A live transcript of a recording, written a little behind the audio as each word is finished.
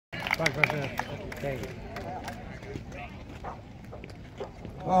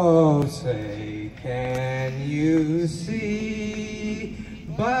Oh, say, can you see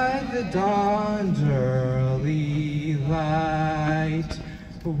by the dawn's early light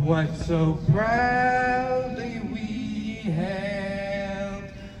what so proudly we hailed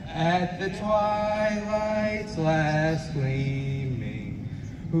at the twilight's last gleaming,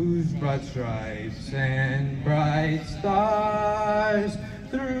 whose broad stripes and bright stars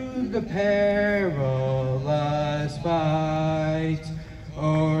through the perilous fight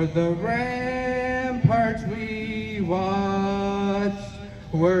o'er the ramparts we watched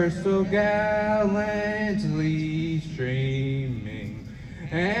were so gallantly streaming,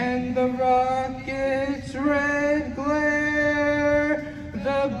 and the rocket's red glare,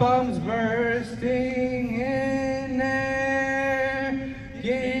 the bombs bursting in air,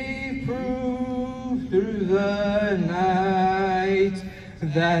 gave proof through the night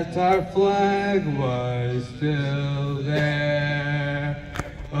that our flag was still there.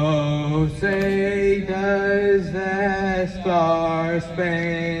 Oh, say, does that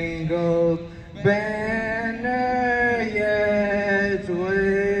star-spangled banner yet wave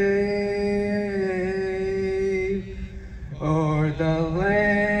o'er the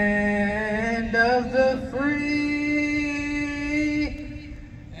land of the free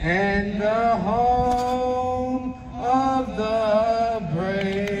and the home of the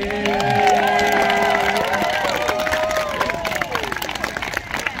brave?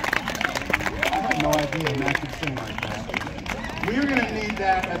 We're going to need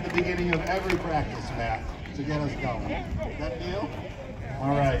that at the beginning of every practice, Matt, to get us going. That deal?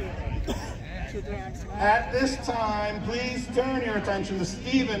 All right. At this time, please turn your attention to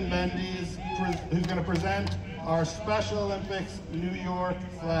Stephen Mendes, who's going to present our Special Olympics New York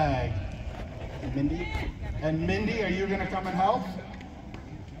flag. Mindy? And Mindy, are you going to come and help?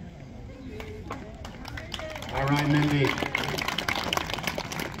 All right, Mindy.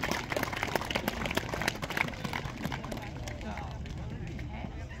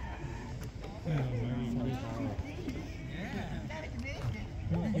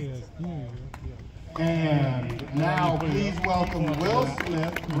 And now please welcome Will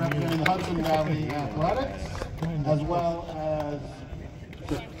Smith, representing the Hudson Valley Athletics, as well as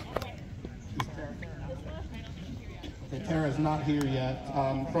Tara's not here yet,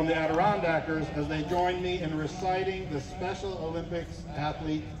 from the Adirondackers, as they join me in reciting the Special Olympics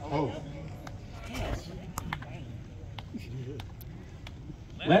athlete oath.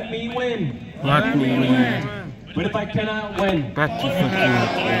 Let me win. Let me win. But if I cannot win,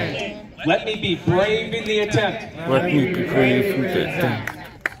 let me be brave in the attempt. Let me be brave in the attempt.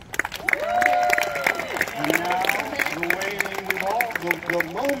 And now, the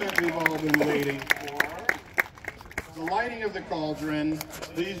moment we've all been waiting for, the lighting of the cauldron.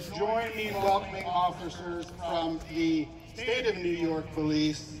 Please join me in welcoming officers from the State of New York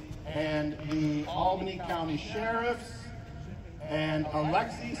Police and the Albany County Sheriffs, and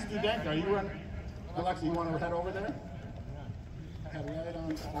Alexi Studenka. Are you running? Alexi, you want to head over there? Head right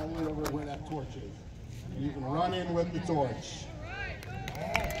on all the way over where that torch is. You can run in with the torch.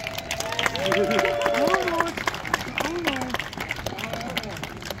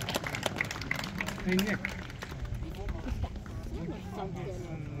 Hey, Nick.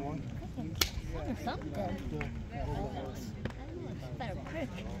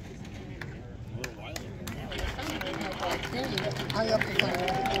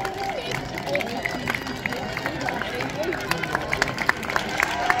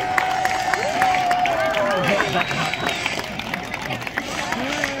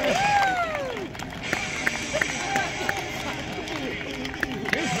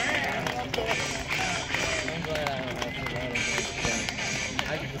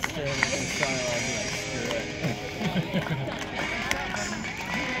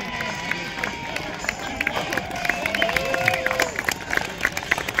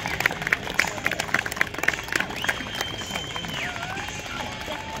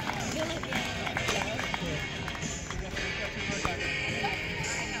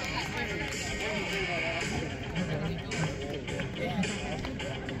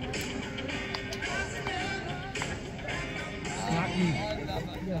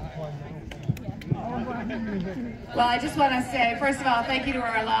 Well, I just want to say, first of all, thank you to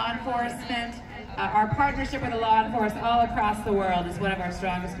our law enforcement. Our partnership with the law enforcement all across the world is one of our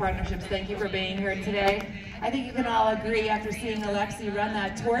strongest partnerships. Thank you for being here today. I think you can all agree after seeing Alexi run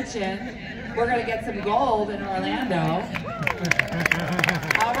that torch in, we're going to get some gold in Orlando.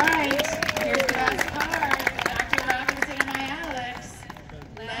 All right, here's the best part. Dr. Robinson and my Alex.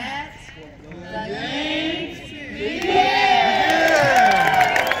 Let the games begin!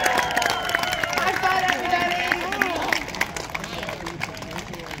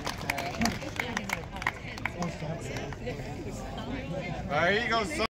 There you go.